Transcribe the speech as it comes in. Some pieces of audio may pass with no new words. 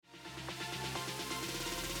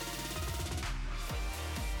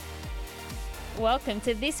Welcome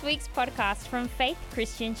to this week's podcast from Faith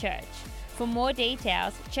Christian Church. For more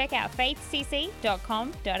details, check out faithcc.com.au.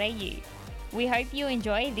 We hope you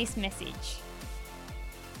enjoy this message.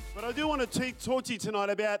 But I do want to talk to you tonight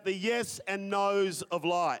about the yes and no's of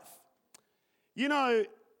life. You know,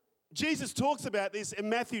 Jesus talks about this in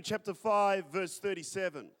Matthew chapter 5, verse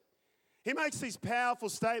 37. He makes this powerful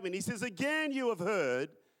statement. He says, "Again you have heard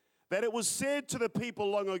that it was said to the people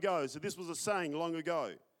long ago," so this was a saying long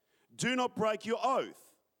ago, "Do not break your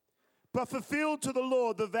oath, but fulfill to the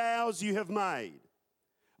Lord the vows you have made.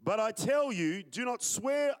 But I tell you, do not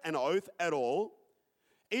swear an oath at all,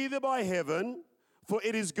 either by heaven, for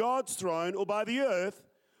it is God's throne, or by the earth,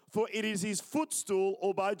 for it is his footstool,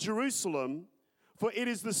 or by Jerusalem, for it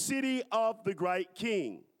is the city of the great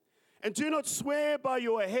king. And do not swear by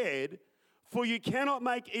your head, for you cannot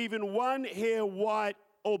make even one hair white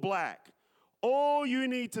or black. All you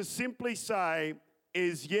need to simply say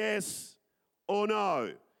is yes or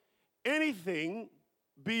no. Anything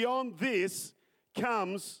beyond this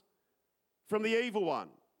comes from the evil one."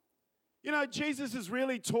 You know, Jesus is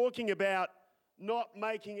really talking about not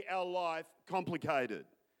making our life complicated,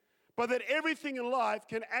 but that everything in life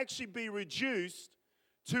can actually be reduced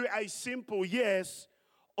to a simple yes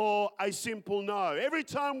or a simple no. Every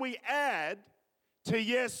time we add to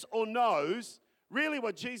yes or no's, really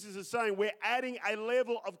what Jesus is saying, we're adding a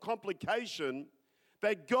level of complication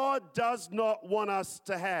that God does not want us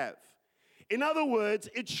to have. In other words,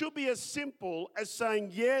 it should be as simple as saying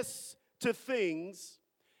yes to things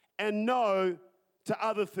and no to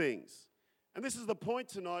other things. And this is the point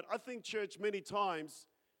tonight. I think, church, many times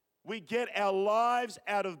we get our lives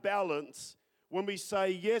out of balance when we say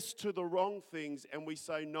yes to the wrong things and we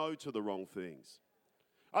say no to the wrong things.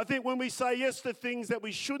 I think when we say yes to things that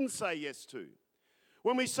we shouldn't say yes to,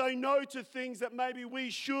 when we say no to things that maybe we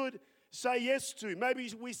should say yes to,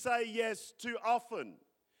 maybe we say yes too often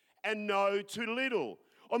and no too little,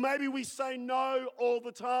 or maybe we say no all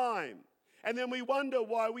the time, and then we wonder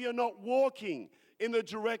why we are not walking in the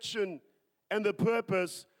direction and the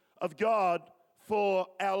purpose of God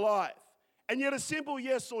for our life. And yet a simple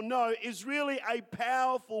yes or no is really a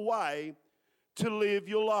powerful way to live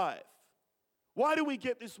your life. Why do we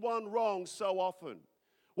get this one wrong so often?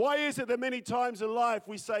 Why is it that many times in life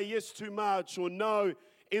we say yes too much or no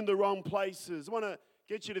in the wrong places? I want to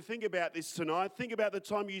get you to think about this tonight. Think about the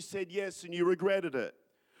time you said yes and you regretted it.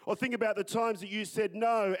 Or think about the times that you said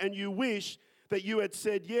no and you wish that you had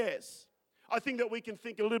said yes. I think that we can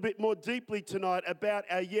think a little bit more deeply tonight about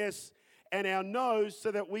our yes and our no's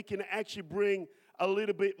so that we can actually bring a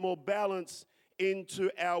little bit more balance into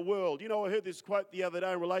our world. You know, I heard this quote the other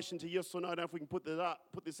day in relation to yes or no. I don't know if we can put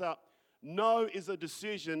this up. No is a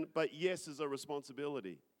decision, but yes is a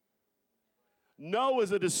responsibility. No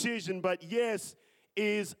is a decision, but yes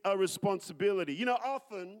is a responsibility. You know,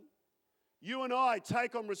 often you and I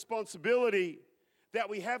take on responsibility that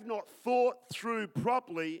we have not thought through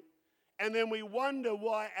properly, and then we wonder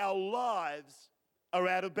why our lives are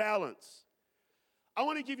out of balance. I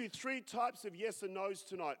want to give you 3 types of yes and no's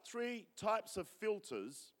tonight, 3 types of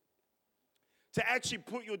filters to actually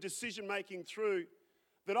put your decision making through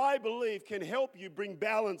that I believe can help you bring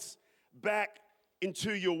balance back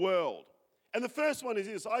into your world. And the first one is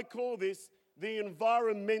this. I call this the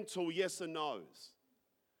environmental yes and no's.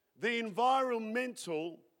 The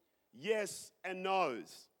environmental yes and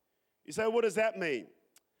no's. You say, what does that mean?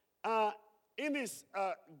 In this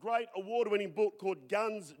great award-winning book called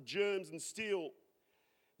Guns, Germs and Steel,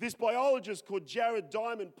 this biologist called Jared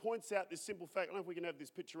Diamond points out this simple fact. I don't know if we can have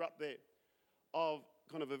this picture up there of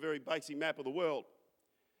kind of a very basic map of the world.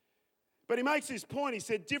 But he makes this point. He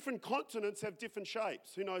said different continents have different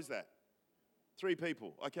shapes. Who knows that? 3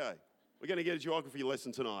 people. Okay. We're going to get a geography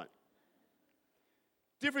lesson tonight.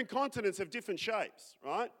 Different continents have different shapes,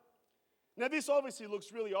 right? Now, this obviously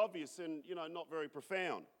looks really obvious and, not very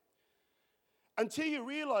profound. Until you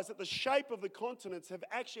realize that the shape of the continents have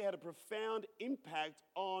actually had a profound impact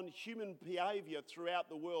on human behavior throughout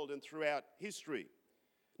the world and throughout history.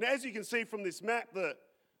 Now, as you can see from this map, the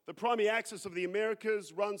primary axis of the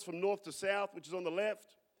Americas runs from north to south, which is on the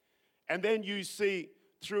left. And then you see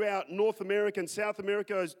throughout North America and South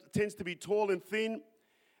America tends to be tall and thin.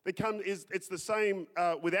 It's the same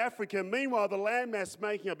with Africa. Meanwhile, the landmass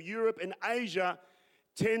making up Europe and Asia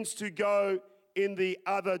tends to go in the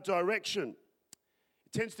other direction.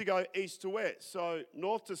 It tends to go east to west. So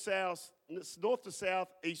north to south,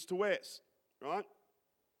 east to west, right?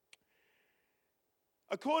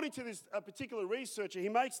 According to this particular researcher, he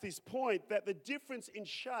makes this point that the difference in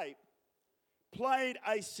shape played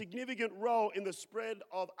a significant role in the spread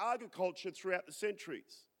of agriculture throughout the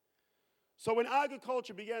centuries. So when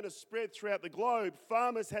agriculture began to spread throughout the globe,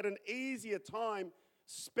 farmers had an easier time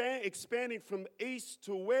expanding from east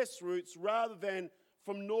to west routes rather than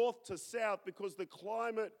from north to south because the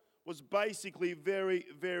climate was basically very,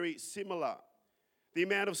 very similar. The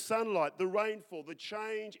amount of sunlight, the rainfall, the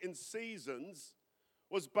change in seasons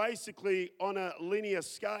was basically on a linear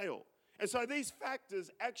scale. And so these factors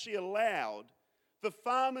actually allowed the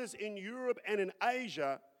farmers in Europe and in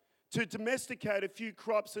Asia to domesticate a few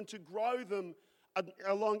crops and to grow them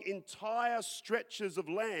along entire stretches of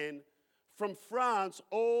land from France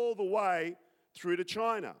all the way through to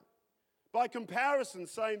China. By comparison,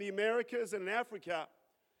 say in the Americas and in Africa,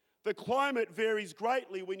 the climate varies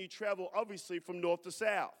greatly when you travel, obviously, from north to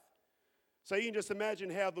south. So you can just imagine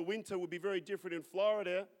how the winter would be very different in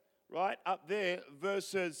Florida, right, up there,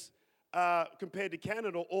 versus compared to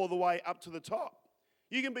Canada all the way up to the top.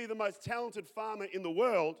 You can be the most talented farmer in the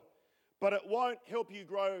world, but it won't help you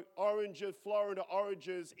grow oranges, Florida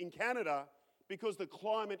oranges in Canada because the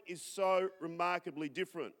climate is so remarkably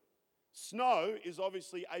different. Snow is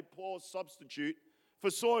obviously a poor substitute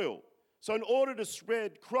for soil. So in order to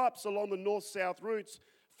spread crops along the north-south routes,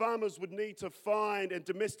 farmers would need to find and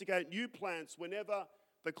domesticate new plants whenever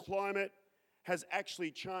the climate has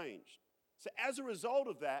actually changed. So as a result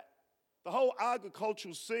of that, the whole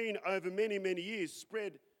agricultural scene over many, many years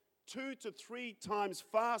spread 2 to 3 times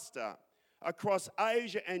faster across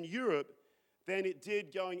Asia and Europe than it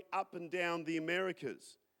did going up and down the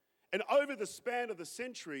Americas. And over the span of the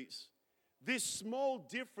centuries, this small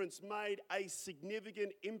difference made a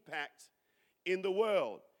significant impact in the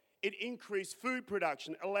world. It increased food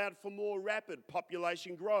production, allowed for more rapid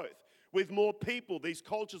population growth. With more people, these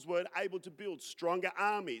cultures were able to build stronger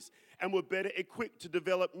armies and were better equipped to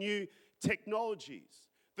develop new technologies.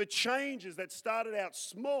 The changes that started out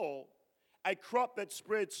small, a crop that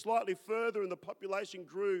spread slightly further and the population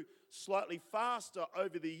grew slightly faster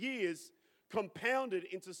over the years, compounded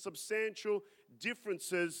into substantial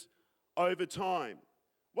differences over time.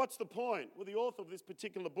 What's the point? Well, the author of this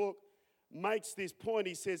particular book makes this point.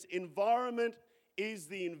 He says, environment is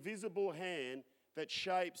the invisible hand that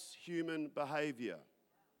shapes human behavior.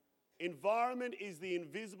 Environment is the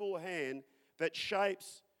invisible hand that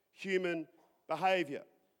shapes human behavior.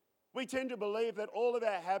 We tend to believe that all of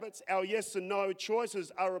our habits, our yes and no choices,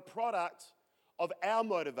 are a product of our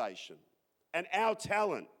motivation and our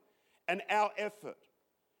talent and our effort.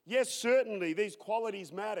 Yes, certainly these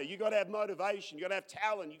qualities matter. You've got to have motivation, you've got to have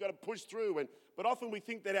talent, you've got to push through. But often we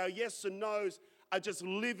think that our yes and no's are just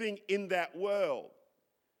living in that world.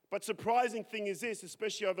 But surprising thing is this,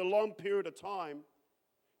 especially over a long period of time,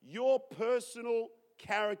 your personal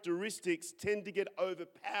characteristics tend to get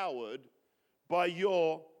overpowered by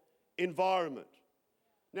your environment.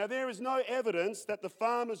 Now, there is no evidence that the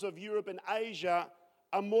farmers of Europe and Asia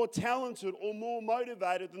are more talented or more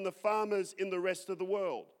motivated than the farmers in the rest of the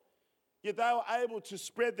world. Yet they were able to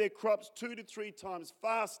spread their crops 2 to 3 times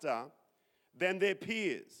faster than their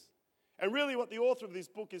peers. And really what the author of this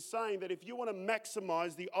book is saying, that if you want to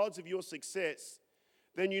maximize the odds of your success,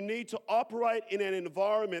 then you need to operate in an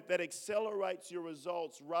environment that accelerates your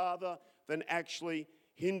results rather than actually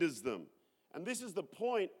hinders them. And this is the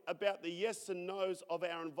point about the yes and no's of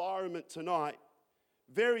our environment tonight.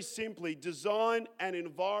 Very simply, design an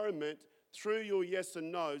environment through your yes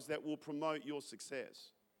and no's that will promote your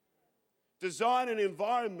success. Design an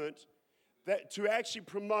environment that to actually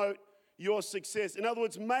promote your success. In other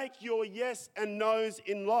words, make your yes and no's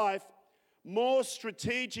in life more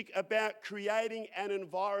strategic about creating an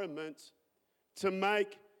environment to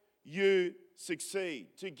make you succeed,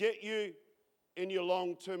 to get you in your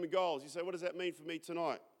long-term goals. You say, what does that mean for me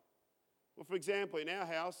tonight? Well, for example, in our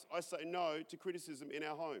house, I say no to criticism in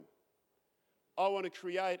our home. I want to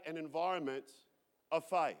create an environment of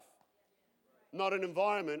faith, not an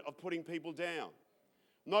environment of putting people down,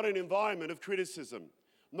 not an environment of criticism,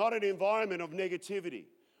 not an environment of negativity,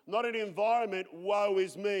 not an environment, woe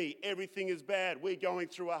is me, everything is bad, we're going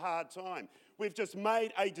through a hard time. We've just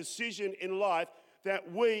made a decision in life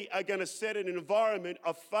that we are going to set an environment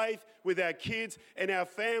of faith with our kids and our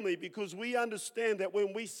family, because we understand that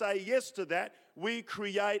when we say yes to that, we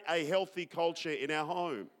create a healthy culture in our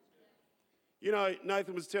home. You know,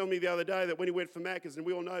 Nathan was telling me the other day that when he went for Macca's, and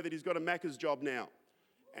we all know that he's got a Macca's job now.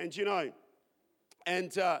 And,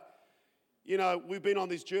 we've been on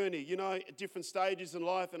this journey, at different stages in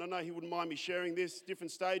life, and I know he wouldn't mind me sharing this,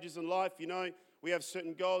 different stages in life, we have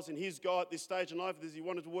certain goals, and his goal at this stage in life is he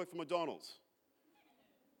wanted to work for McDonald's.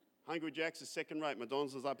 Hungry Jack's is second rate,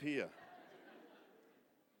 McDonald's is up here.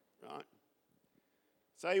 Right?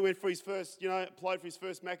 So he went for his first, applied for his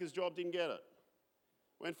first Macca's job, didn't get it.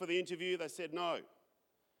 Went for the interview, they said no.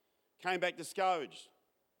 Came back discouraged.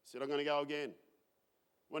 Said, I'm going to go again.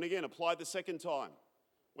 Went again, applied the second time.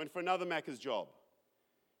 Went for another Macca's job.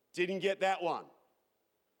 Didn't get that one.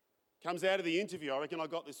 Comes out of the interview, I reckon I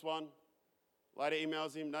got this one. Later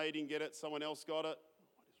emails him, no, you didn't get it, someone else got it.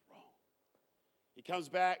 What is wrong? He comes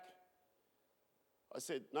back. I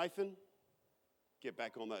said, Nathan, get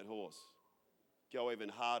back on that horse. Go even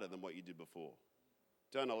harder than what you did before.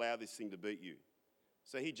 Don't allow this thing to beat you.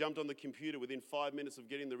 So he jumped on the computer within 5 minutes of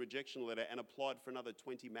getting the rejection letter and applied for another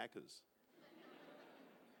 20 Maccas.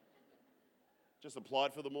 Just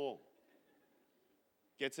applied for them all.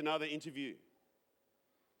 Gets another interview.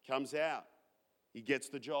 Comes out. He gets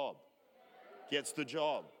the job. Gets the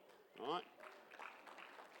job. All right?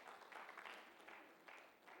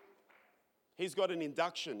 He's got an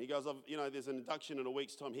induction. He goes, there's an induction in a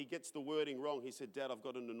week's time. He gets the wording wrong. He said, Dad, I've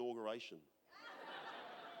got an inauguration.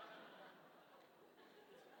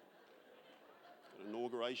 An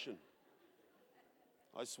inauguration.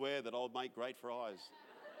 I swear that I'll make great fries.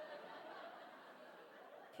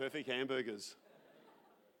 Perfect hamburgers.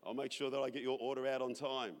 I'll make sure that I get your order out on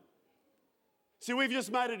time. See, we've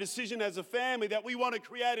just made a decision as a family that we want to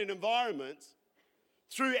create an environment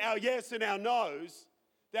through our yes and our no's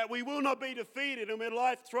that we will not be defeated, and when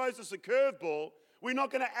life throws us a curveball, we're not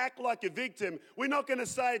going to act like a victim. We're not going to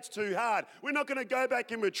say it's too hard. We're not going to go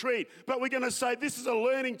back and retreat, but we're going to say this is a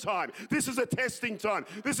learning time. This is a testing time.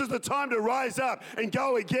 This is the time to rise up and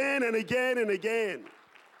go again and again and again.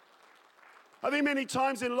 I think many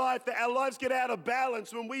times in life that our lives get out of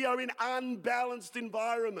balance when we are in unbalanced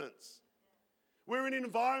environments. We're in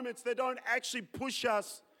environments that don't actually push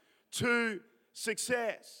us to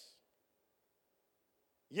success.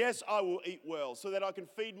 Yes, I will eat well so that I can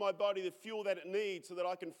feed my body the fuel that it needs so that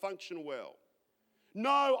I can function well.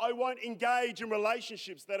 No, I won't engage in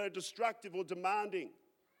relationships that are destructive or demanding,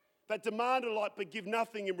 that demand a lot but give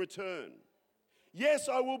nothing in return. Yes,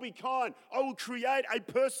 I will be kind. I will create a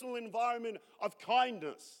personal environment of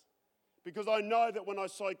kindness because I know that when I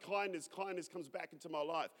sow kindness, kindness comes back into my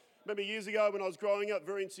life. Remember years ago when I was growing up,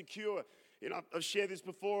 very insecure, I've shared this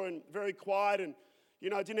before, and very quiet, and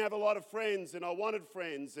I didn't have a lot of friends, and I wanted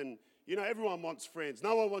friends, and everyone wants friends.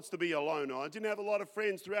 No one wants to be alone. I didn't have a lot of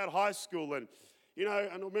friends throughout high school, and and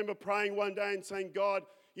I remember praying one day and saying, God,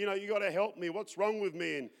 you got to help me. What's wrong with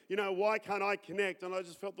me? And why can't I connect? And I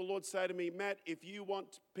just felt the Lord say to me, Matt, if you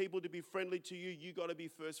want people to be friendly to you, you got to be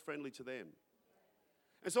first friendly to them.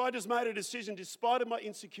 And so I just made a decision, despite of my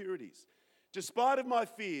insecurities, despite of my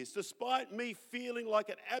fears, despite me feeling like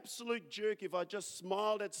an absolute jerk if I just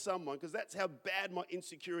smiled at someone, because that's how bad my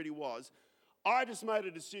insecurity was, I just made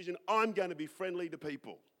a decision, I'm going to be friendly to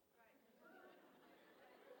people.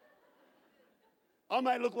 I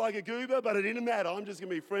may look like a goober, but it didn't matter. I'm just going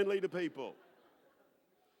to be friendly to people.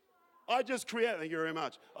 Thank you very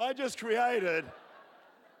much. I just created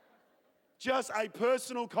just a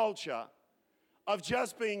personal culture of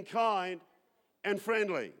just being kind and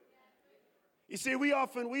friendly. You see, we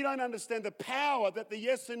don't understand the power that the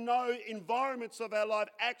yes and no environments of our life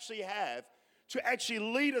actually have to actually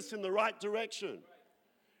lead us in the right direction.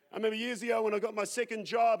 I remember years ago when I got my second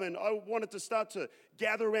job and I wanted to start to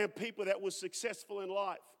gather around people that were successful in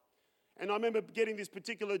life. And I remember getting this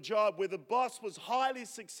particular job where the boss was highly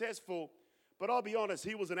successful, but I'll be honest,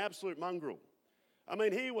 he was an absolute mongrel. I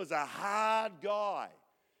mean, he was a hard guy.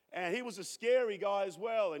 And he was a scary guy as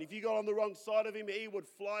well. And if you got on the wrong side of him, he would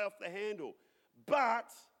fly off the handle.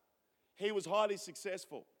 But he was highly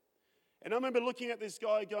successful. And I remember looking at this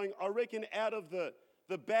guy going, I reckon out of the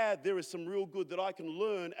bad, there is some real good that I can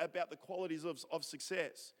learn about the qualities of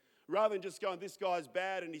success. Rather than just going, this guy's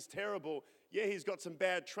bad and he's terrible. Yeah, he's got some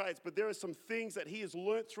bad traits, but there are some things that he has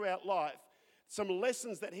learned throughout life, some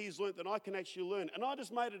lessons that he's learned that I can actually learn. And I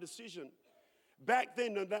just made a decision. Back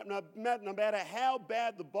then, no matter how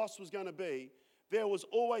bad the boss was going to be, there was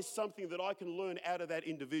always something that I can learn out of that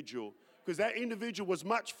individual, because that individual was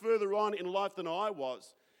much further on in life than I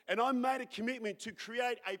was. And I made a commitment to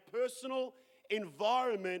create a personal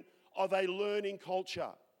environment of a learning culture.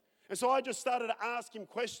 And so I just started to ask him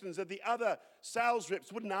questions that the other sales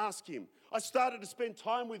reps wouldn't ask him. I started to spend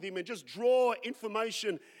time with him and just draw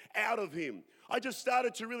information out of him. I just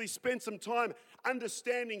started to really spend some time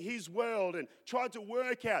understanding his world and tried to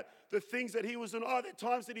work out the things that he was in. Oh, there are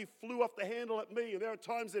times that he flew off the handle at me, and there are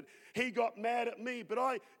times that he got mad at me, but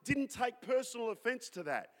I didn't take personal offense to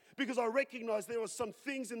that because I recognized there were some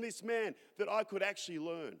things in this man that I could actually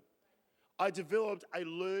learn. I developed a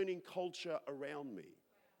learning culture around me.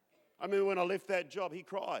 I remember when I left that job, he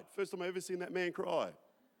cried. First time I ever seen that man cry.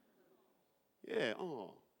 Yeah,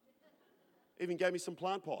 Even gave me some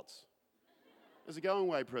plant pots as a going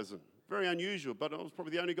away present. Very unusual, but I was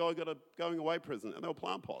probably the only guy who got a going away present, and they were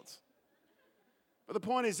plant pots. But the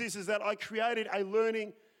point is this, is that I created a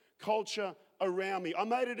learning culture around me. I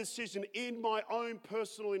made a decision in my own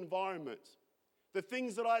personal environment. The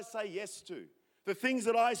things that I say yes to, the things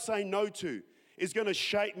that I say no to is going to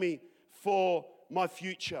shape me for my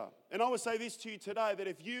future. And I would say this to you today, that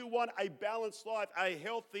if you want a balanced life, a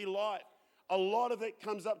healthy life, a lot of it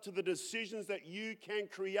comes up to the decisions that you can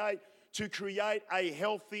create to create a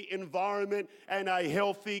healthy environment and a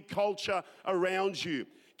healthy culture around you.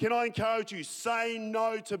 Can I encourage you, say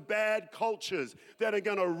no to bad cultures that are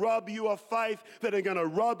going to rob you of faith, that are going to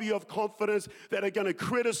rob you of confidence, that are going to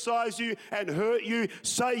criticize you and hurt you.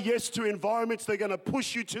 Say yes to environments that are going to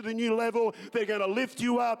push you to the new level, that are going to lift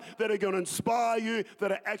you up, that are going to inspire you,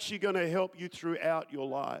 that are actually going to help you throughout your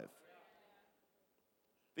life.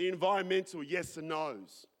 The environmental yes and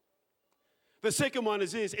no's. The second one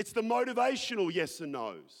is this, it's the motivational yes and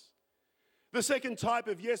no's. The second type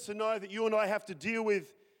of yes and no that you and I have to deal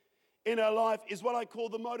with in our life is what I call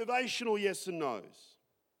the motivational yes and no's.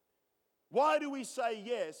 Why do we say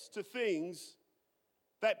yes to things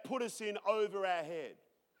that put us in over our head?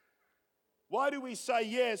 Why do we say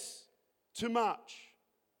yes to much?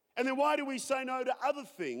 And then why do we say no to other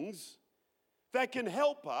things that can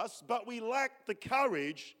help us, but we lack the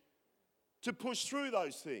courage to push through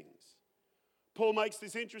those things? Paul makes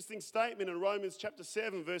this interesting statement in Romans chapter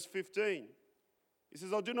 7, verse 15. He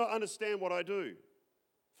says, I do not understand what I do.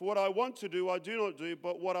 For what I want to do, I do not do,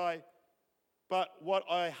 but what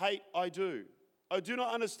I hate, I do. I do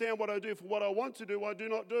not understand what I do. For what I want to do, I do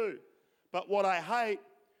not do. But what I hate,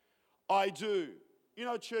 I do. You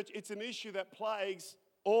know, church, it's an issue that plagues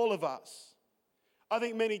all of us. I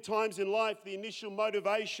think many times in life, the initial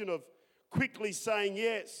motivation of quickly saying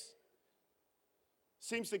yes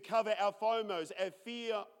seems to cover our FOMOs, our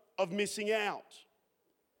fear of missing out.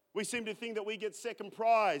 We seem to think that we get second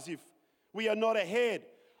prize if we are not ahead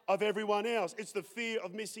of everyone else. It's the fear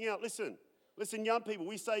of missing out. Listen, young people,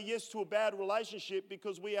 we say yes to a bad relationship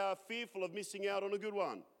because we are fearful of missing out on a good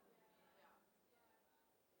one.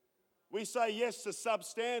 We say yes to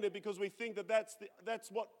substandard because we think that that's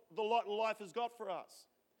what the lot in life has got for us.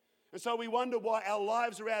 And so we wonder why our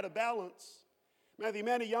lives are out of balance. Now, the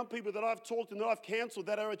amount of young people that I've talked and that I've counseled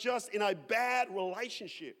that are just in a bad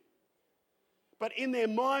relationship, but in their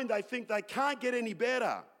mind they think they can't get any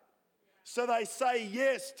better. So they say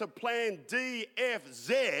yes to plan D, F,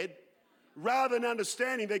 Z, rather than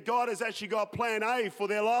understanding that God has actually got plan A for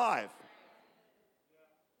their life.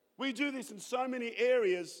 We do this in so many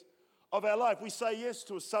areas of our life. We say yes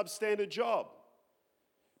to a substandard job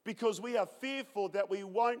because we are fearful that we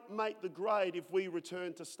won't make the grade if we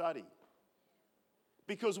return to study.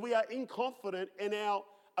 Because we are inconfident in our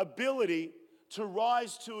ability to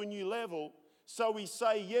rise to a new level, so we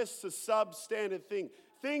say yes to substandard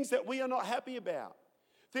things that we are not happy about,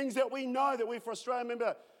 things that we know that we're frustrated. I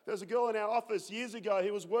remember there was a girl in our office years ago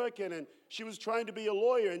who was working and she was trained to be a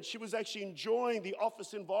lawyer and she was actually enjoying the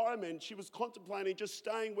office environment. She was contemplating just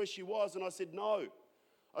staying where she was, and I said, no.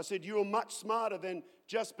 I said, you are much smarter than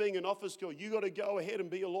just being an office girl. You got to go ahead and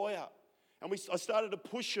be a lawyer. And I started to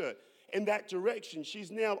push her in that direction.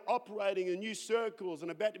 She's now operating in new circles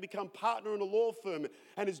and about to become partner in a law firm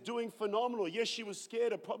and is doing phenomenal. Yes, she was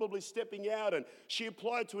scared of probably stepping out, and she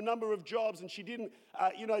applied to a number of jobs and she didn't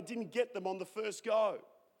get them on the first go.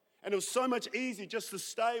 And it was so much easier just to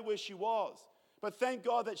stay where she was. But thank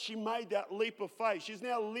God that she made that leap of faith. She's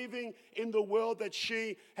now living in the world that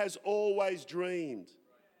she has always dreamed.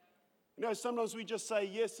 You know, sometimes we just say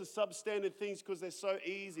yes to substandard things because they're so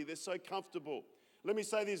easy, they're so comfortable. Let me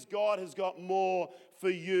say this, God has got more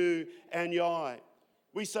for you and I.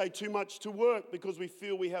 We say too much to work because we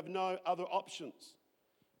feel we have no other options.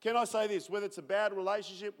 Can I say this, whether it's a bad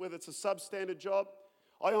relationship, whether it's a substandard job,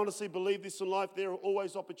 I honestly believe this in life, there are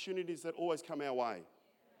always opportunities that always come our way.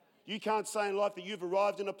 You can't say in life that you've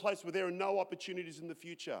arrived in a place where there are no opportunities in the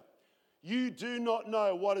future. You do not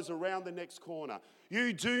know what is around the next corner.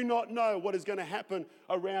 You do not know what is going to happen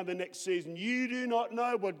around the next season. You do not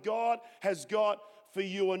know what God has got for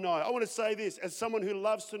you and I. I want to say this, as someone who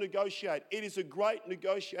loves to negotiate, it is a great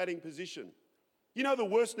negotiating position. You know, the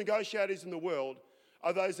worst negotiators in the world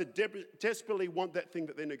are those that desperately want that thing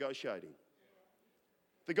that they're negotiating.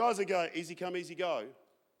 The guys that go, easy come, easy go,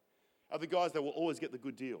 are the guys that will always get the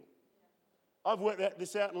good deal. I've worked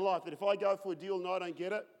this out in life, that if I go for a deal and I don't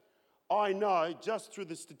get it, I know just through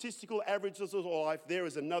the statistical averages of life, there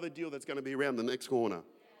is another deal that's going to be around the next corner.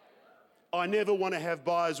 I never want to have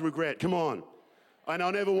buyer's regret. Come on. And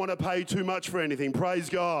I never want to pay too much for anything. Praise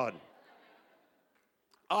God.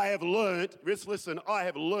 I have learned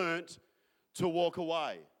to walk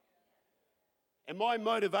away. And my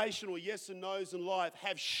motivational yes and no's in life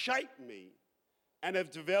have shaped me and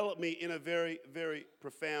have developed me in a very, very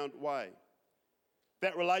profound way.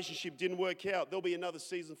 That relationship didn't work out. There'll be another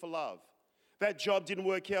season for love. That job didn't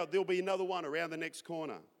work out. There'll be another one around the next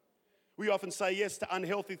corner. We often say yes to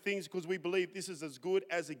unhealthy things because we believe this is as good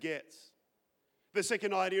as it gets. The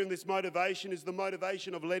second idea in this motivation is the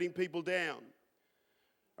motivation of letting people down.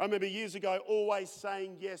 I remember years ago always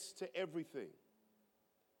saying yes to everything.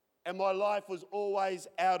 And my life was always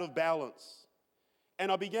out of balance.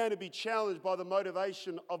 And I began to be challenged by the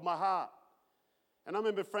motivation of my heart. And I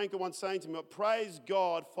remember Franca once saying to me, praise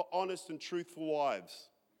God for honest and truthful wives.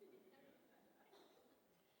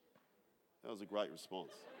 That was a great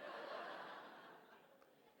response.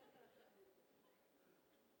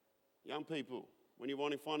 Young people, when you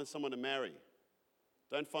want to find someone to marry,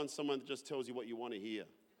 don't find someone that just tells you what you want to hear.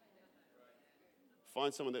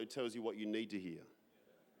 Find someone that tells you what you need to hear.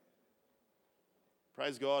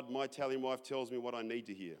 Praise God, my Italian wife tells me what I need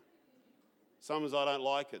to hear. Sometimes I don't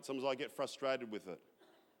like it. Sometimes I get frustrated with it.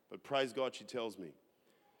 But praise God, she tells me.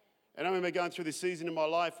 And I remember going through this season in my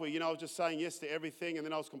life where, I was just saying yes to everything, and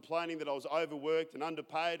then I was complaining that I was overworked and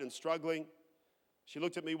underpaid and struggling. She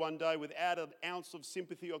looked at me one day without an ounce of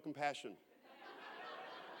sympathy or compassion.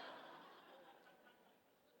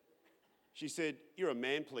 She said, "You're a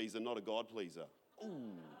man pleaser, not a God pleaser."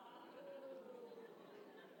 Ooh.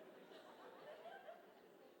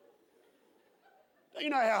 You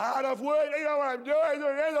know how hard I've worked, you know what I'm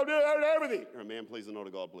doing everything. You're a man pleaser, not a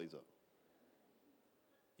God pleaser.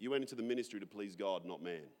 You went into the ministry to please God, not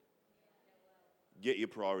man. Get your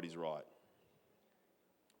priorities right.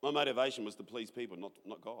 My motivation was to please people,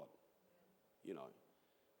 not God,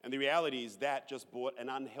 And the reality is that just brought an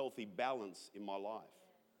unhealthy balance in my life,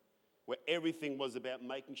 where everything was about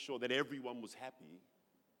making sure that everyone was happy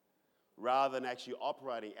rather than actually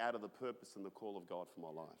operating out of the purpose and the call of God for my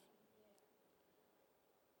life.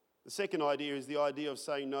 The second idea is the idea of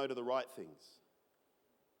saying no to the right things.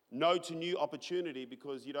 No to new opportunity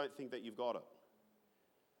because you don't think that you've got it.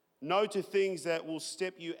 No to things that will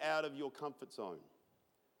step you out of your comfort zone.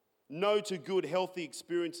 No to good, healthy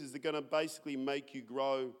experiences that are going to basically make you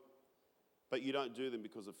grow, but you don't do them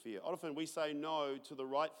because of fear. Often we say no to the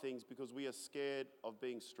right things because we are scared of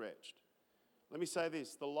being stretched. Let me say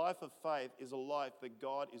this, the life of faith is a life that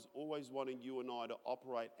God is always wanting you and I to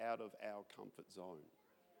operate out of our comfort zone.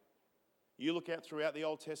 You look out throughout the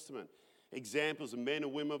Old Testament, examples of men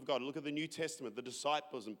and women of God. Look at the New Testament, the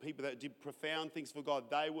disciples and people that did profound things for God.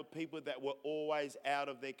 They were people that were always out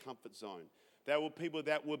of their comfort zone. They were people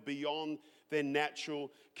that were beyond their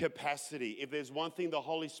natural capacity. If there's one thing the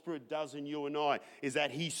Holy Spirit does in you and I, is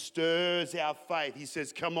that He stirs our faith. He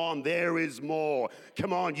says, come on, there is more.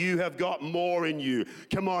 Come on, you have got more in you.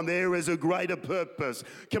 Come on, there is a greater purpose.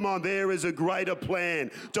 Come on, there is a greater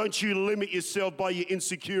plan. Don't you limit yourself by your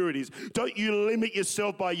insecurities. Don't you limit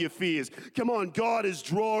yourself by your fears. Come on, God is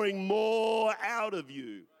drawing more out of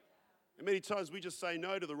you. And many times we just say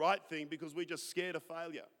no to the right thing because we're just scared of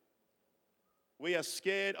failure. We are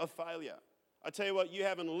scared of failure. I tell you what, you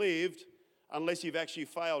haven't lived unless you've actually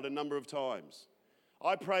failed a number of times.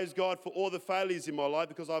 I praise God for all the failures in my life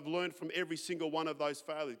because I've learned from every single one of those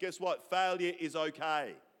failures. Guess what? Failure is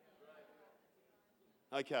okay.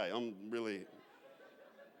 Okay,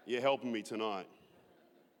 you're helping me tonight.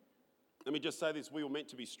 Let me just say this, we were meant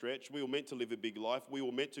to be stretched. We were meant to live a big life. We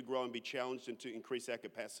were meant to grow and be challenged and to increase our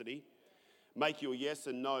capacity. Make your yes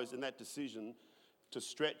and no's in that decision to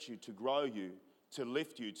stretch you, to grow you, to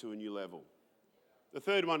lift you to a new level. The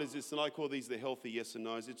third one is this, and I call these the healthy yes and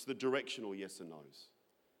no's. It's the directional yes and no's.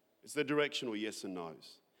 It's the directional yes and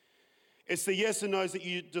no's. It's the yes and no's that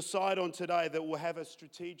you decide on today that will have a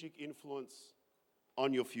strategic influence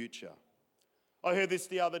on your future. I heard this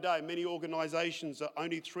the other day. Many organisations are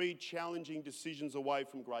only 3 challenging decisions away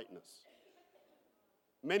from greatness.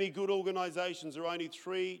 Many good organisations are only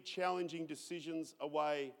 3 challenging decisions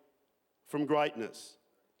away from greatness.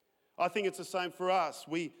 I think it's the same for us.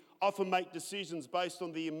 We often make decisions based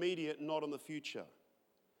on the immediate, not on the future.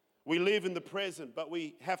 We live in the present, but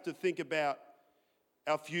we have to think about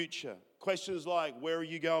our future. Questions like, where are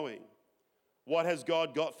you going? What has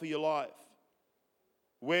God got for your life?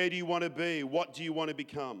 Where do you want to be? What do you want to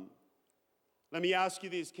become? Let me ask you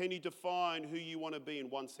this. Can you define who you want to be in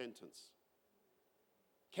one sentence?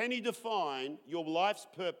 Can you define your life's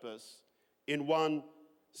purpose in one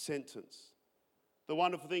sentence? The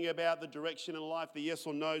wonderful thing about the direction in life, the yes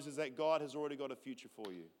or no's, is that God has already got a future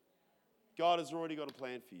for you. God has already got a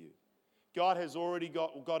plan for you. God has already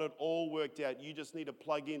got it all worked out. You just need to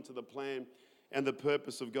plug into the plan and the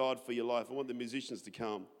purpose of God for your life. I want the musicians to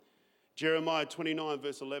come. Jeremiah 29,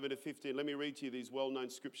 verse 11 to 15. Let me read to you these well-known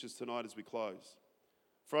scriptures tonight as we close.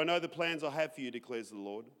 For I know the plans I have for you, declares the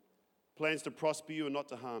Lord. Plans to prosper you and not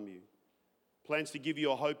to harm you. Plans to give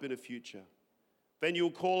you a hope and a future. Then you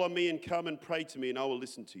will call on me and come and pray to me, and I will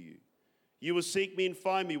listen to you. You will seek me and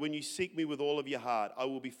find me when you seek me with all of your heart. I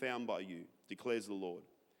will be found by you, declares the Lord.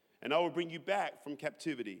 And I will bring you back from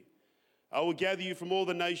captivity. I will gather you from all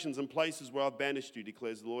the nations and places where I've banished you,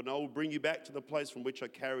 declares the Lord, and I will bring you back to the place from which I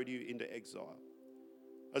carried you into exile.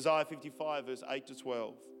 Isaiah 55, verse 8 to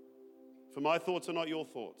 12. For my thoughts are not your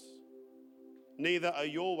thoughts, neither are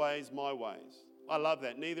your ways my ways. I love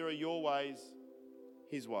that. Neither are your ways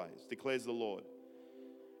his ways, declares the Lord.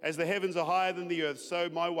 As the heavens are higher than the earth, so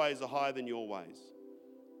my ways are higher than your ways,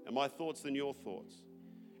 and my thoughts than your thoughts.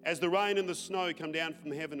 As the rain and the snow come down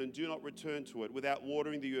from heaven and do not return to it without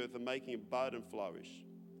watering the earth and making it bud and flourish,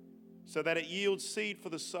 so that it yields seed for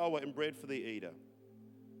the sower and bread for the eater,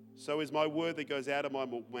 so is my word that goes out of my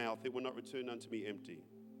mouth. It will not return unto me empty,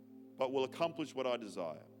 but will accomplish what I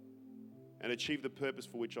desire and achieve the purpose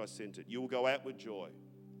for which I sent it. You will go out with joy.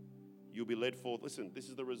 You'll be led forth. Listen, this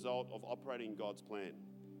is the result of operating in God's plan.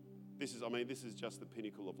 This is just the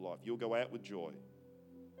pinnacle of life. You'll go out with joy.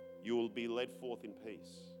 You will be led forth in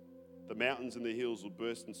peace. The mountains and the hills will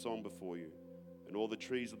burst in song before you, and all the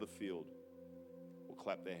trees of the field will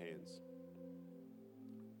clap their hands.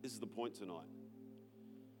 This is the point tonight,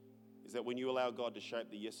 is that when you allow God to shape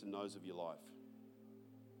the yes and no's of your life,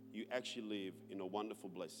 you actually live in a wonderful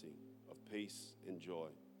blessing of peace and joy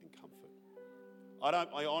and comfort.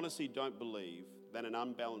 I honestly don't believe that an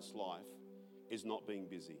unbalanced life is not being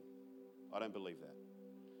busy. I don't believe that.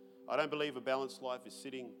 I don't believe a balanced life is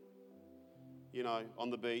sitting, on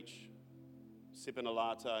the beach, sipping a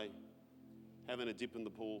latte, having a dip in the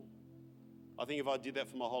pool. I think if I did that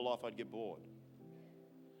for my whole life, I'd get bored.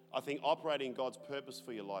 I think operating God's purpose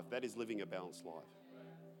for your life, that is living a balanced life.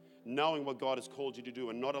 Knowing what God has called you to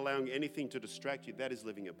do and not allowing anything to distract you, that is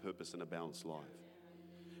living a purpose and a balanced life.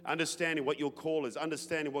 Understanding what your call is,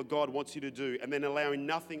 understanding what God wants you to do, and then allowing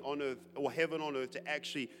nothing on earth or heaven on earth to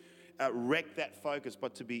actually wreck that focus,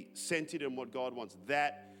 but to be centered in what God wants.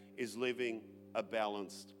 That is living a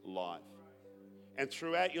balanced life. And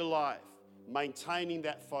throughout your life, maintaining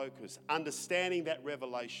that focus, understanding that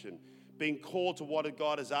revelation, being called to what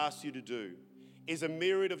God has asked you to do, is a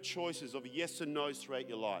myriad of choices of yes and no's throughout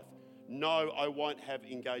your life. No, I won't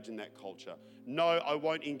engage in that culture. No, I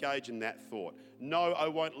won't engage in that thought. No, I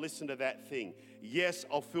won't listen to that thing. Yes,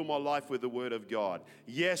 I'll fill my life with the Word of God.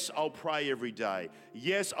 Yes, I'll pray every day.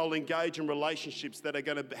 Yes, I'll engage in relationships that are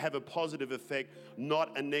going to have a positive effect,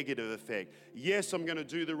 not a negative effect. Yes, I'm going to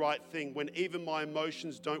do the right thing when even my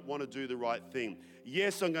emotions don't want to do the right thing.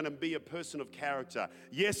 Yes, I'm going to be a person of character.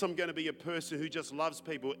 Yes, I'm going to be a person who just loves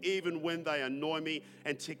people even when they annoy me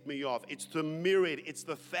and tick me off. It's the myriad, it's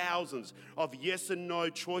the thousands of yes and no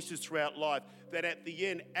choices throughout life that at the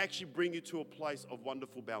end actually bring you to a place of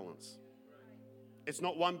wonderful balance. It's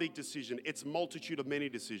not one big decision, it's a multitude of many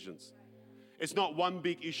decisions. It's not one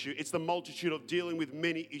big issue, it's the multitude of dealing with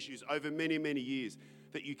many issues over many, many years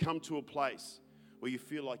that you come to a place where you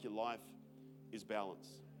feel like your life is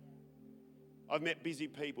balanced. I've met busy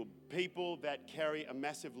people that carry a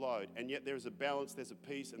massive load, and yet there is a balance, there's a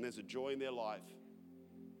peace, and there's a joy in their life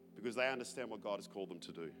because they understand what God has called them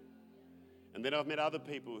to do. And then I've met other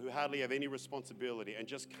people who hardly have any responsibility and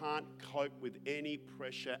just can't cope with any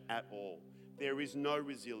pressure at all. There is no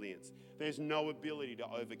resilience. There's no ability to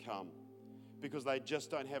overcome because they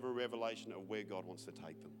just don't have a revelation of where God wants to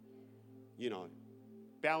take them.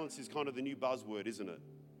 Balance is kind of the new buzzword, isn't it?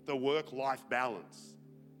 The work-life balance.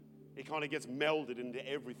 It kind of gets melded into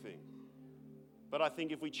everything. But I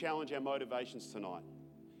think if we challenge our motivations tonight,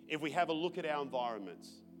 if we have a look at our environments,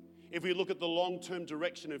 if we look at the long-term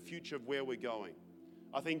direction and future of where we're going,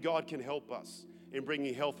 I think God can help us in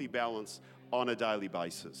bringing healthy balance on a daily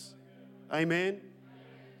basis. Amen?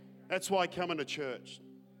 That's why coming to church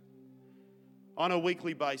on a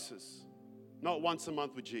weekly basis, not once a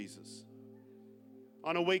month with Jesus,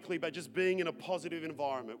 on a weekly basis, just being in a positive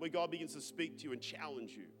environment where God begins to speak to you and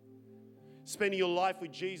challenge you. Spending your life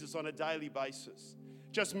with Jesus on a daily basis,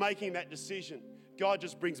 just making that decision. God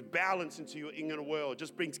just brings balance into your inner world,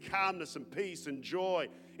 just brings calmness and peace and joy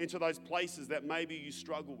into those places that maybe you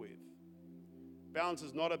struggle with. Balance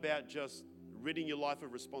is not about just ridding your life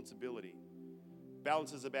of responsibility.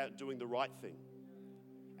 Balance is about doing the right thing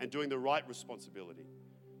and doing the right responsibility,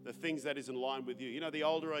 the things that is in line with you. The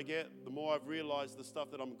older I get, the more I've realized the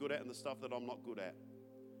stuff that I'm good at and the stuff that I'm not good at.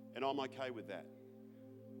 And I'm okay with that.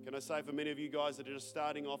 Can I say for many of you guys that are just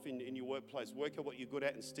starting off in your workplace, work at what you're good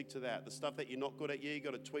at and stick to that. The stuff that you're not good at, you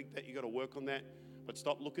got to tweak that, you got to work on that. But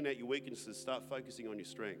stop looking at your weaknesses. Start focusing on your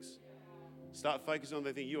strengths. Start focusing on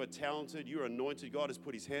the thing. You are talented. You are anointed. God has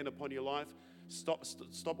put his hand upon your life. Stop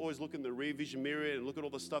always looking in the rear vision mirror and look at all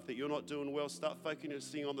the stuff that you're not doing well. Start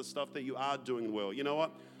focusing on the stuff that you are doing well. You know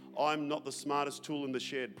what? I'm not the smartest tool in the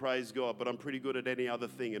shed, praise God, but I'm pretty good at any other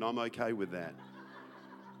thing, and I'm okay with that.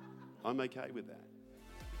 I'm okay with that.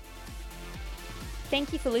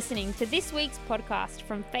 Thank you for listening to this week's podcast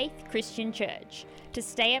from Faith Christian Church. To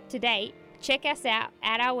stay up to date, check us out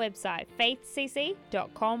at our website faithcc.com.au.